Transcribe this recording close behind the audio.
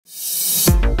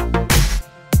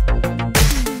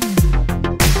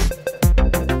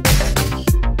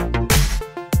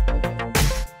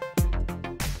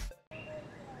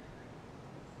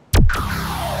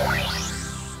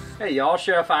Hey y'all,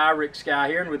 Chef IrixGuy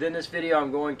here, and within this video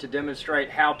I'm going to demonstrate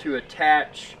how to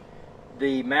attach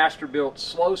the Masterbuilt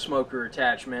Slow Smoker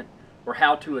Attachment, or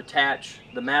how to attach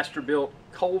the Masterbuilt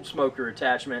Cold Smoker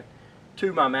Attachment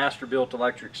to my Masterbuilt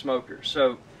electric smoker.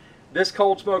 So this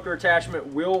cold smoker attachment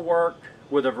will work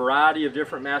with a variety of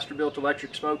different Masterbuilt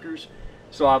electric smokers.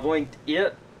 So I've linked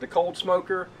it, the cold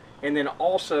smoker, and then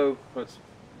also what's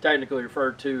technically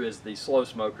referred to as the slow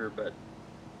smoker, but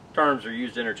terms are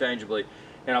used interchangeably.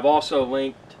 And I've also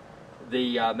linked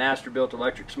the Masterbuilt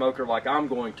electric smoker like I'm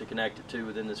going to connect it to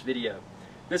within this video.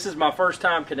 This is my first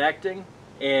time connecting,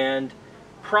 and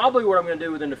probably what I'm going to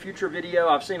do within a future video,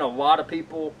 I've seen a lot of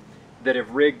people that have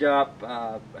rigged up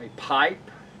a pipe,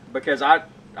 because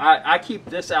I keep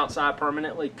this outside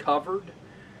permanently covered,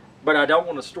 but I don't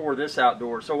want to store this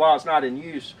outdoors. So while it's not in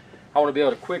use, I want to be able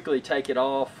to quickly take it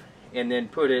off and then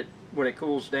put it, when it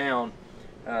cools down,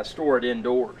 store it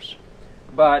indoors.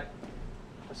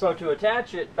 So to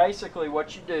attach it, basically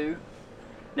what you do,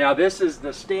 now this is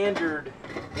the standard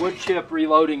wood chip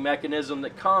reloading mechanism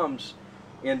that comes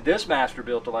in this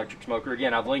Masterbuilt electric smoker.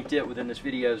 Again, I've linked it within this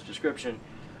video's description.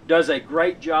 Does a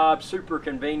great job, super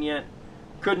convenient,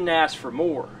 couldn't ask for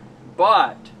more.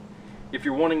 But if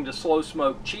you're wanting to slow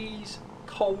smoke cheese,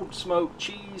 cold smoke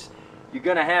cheese, you're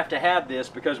going to have this,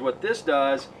 because what this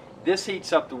does, this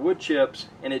heats up the wood chips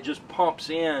and it just pumps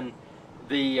in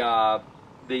the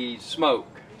smoke.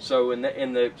 So in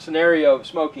the scenario of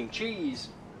smoking cheese,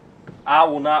 I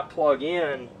will not plug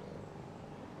in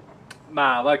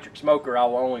my electric smoker. I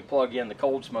will only plug in the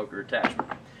cold smoker attachment.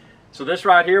 So this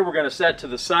right here we're going to set to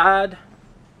the side.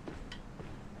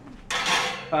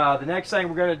 The next thing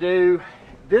we're going to do,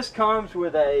 this comes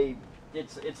with a,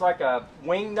 it's like a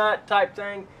wing nut type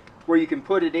thing where you can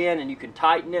put it in and you can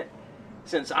tighten it.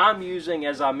 Since I'm using,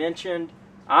 as I mentioned,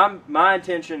 my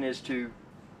intention is to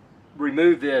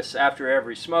remove this after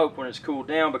every smoke when it's cooled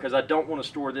down, because I don't want to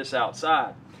store this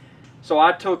outside. So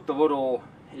I took the little,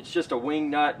 it's just a wing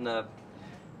nut and a,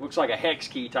 looks like a hex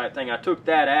key type thing. I took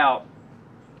that out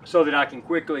so that I can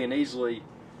quickly and easily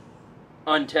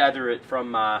untether it from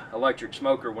my electric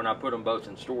smoker when I put them both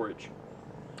in storage.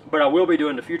 But I will be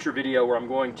doing the future video where I'm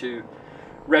going to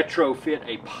retrofit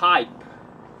a pipe.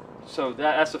 So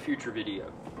that's a future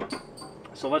video.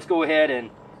 So let's go ahead and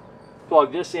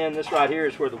plug this in. This right here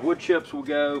is where the wood chips will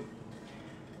go.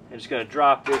 I'm just going to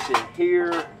drop this in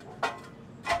here.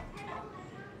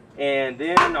 And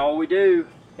then all we do,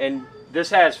 and this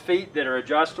has feet that are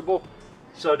adjustable.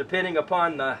 So depending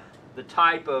upon the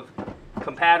type of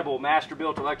compatible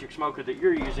Masterbuilt electric smoker that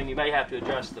you're using, you may have to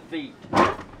adjust the feet.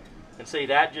 And see,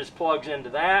 that just plugs into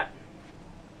that.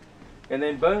 And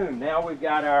then boom, now we've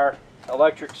got our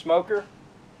electric smoker.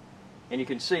 And you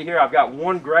can see here I've got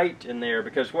one grate in there,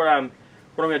 because what I'm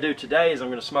going to do today is I'm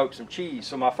going to smoke some cheese.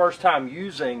 So my first time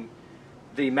using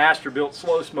the Masterbuilt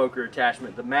Slow Smoker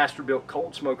Attachment, the Masterbuilt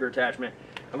Cold Smoker Attachment,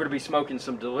 I'm going to be smoking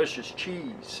some delicious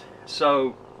cheese.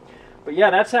 So, but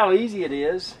yeah, that's how easy it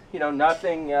is. You know,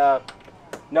 nothing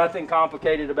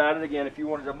complicated about it. Again, if you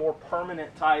wanted a more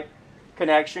permanent type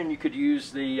connection, you could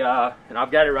use the, and I've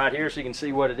got it right here so you can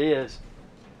see what it is.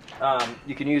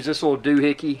 You can use this little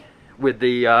doohickey with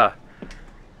the,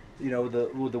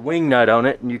 with the wing nut on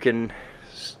it, and you can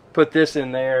put this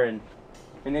in there, and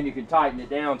then you can tighten it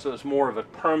down so it's more of a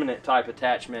permanent type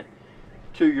attachment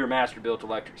to your Masterbuilt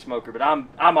electric smoker. But I'm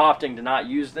opting to not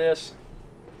use this.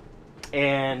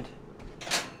 And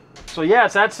so yeah,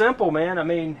 it's that simple, man. I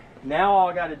mean, now all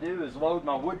I got to do is load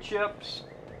my wood chips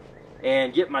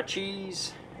and get my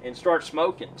cheese and start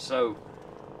smoking. So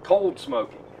cold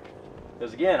smoking,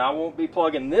 because again, I won't be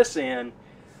plugging this in,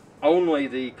 only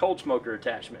the cold smoker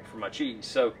attachment for my cheese.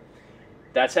 So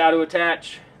that's how to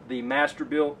attach the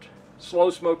Masterbuilt Slow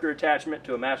Smoker Attachment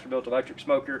to a Masterbuilt electric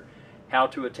smoker, how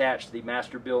to attach the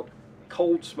Masterbuilt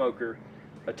Cold Smoker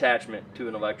Attachment to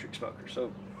an electric smoker.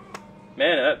 So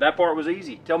man, that part was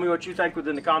easy. Tell me what you think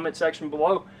within the comment section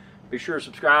below. Be sure to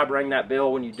subscribe, ring that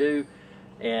bell when you do,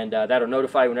 and that'll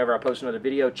notify you whenever I post another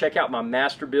video. Check out my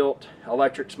Masterbuilt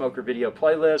electric smoker video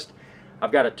playlist.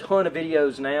 I've got a ton of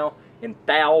videos now and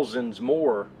thousands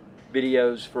more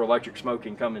videos for electric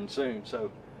smoking coming soon.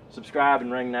 So subscribe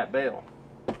and ring that bell.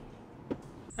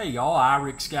 Hey y'all,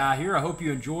 IrixGuy here. I hope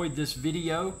you enjoyed this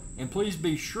video, and please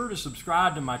be sure to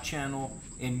subscribe to my channel,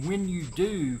 and when you do,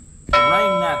 ring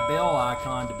that bell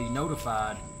icon to be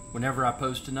notified whenever I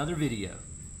post another video.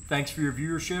 Thanks for your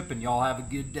viewership, and y'all have a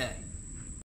good day.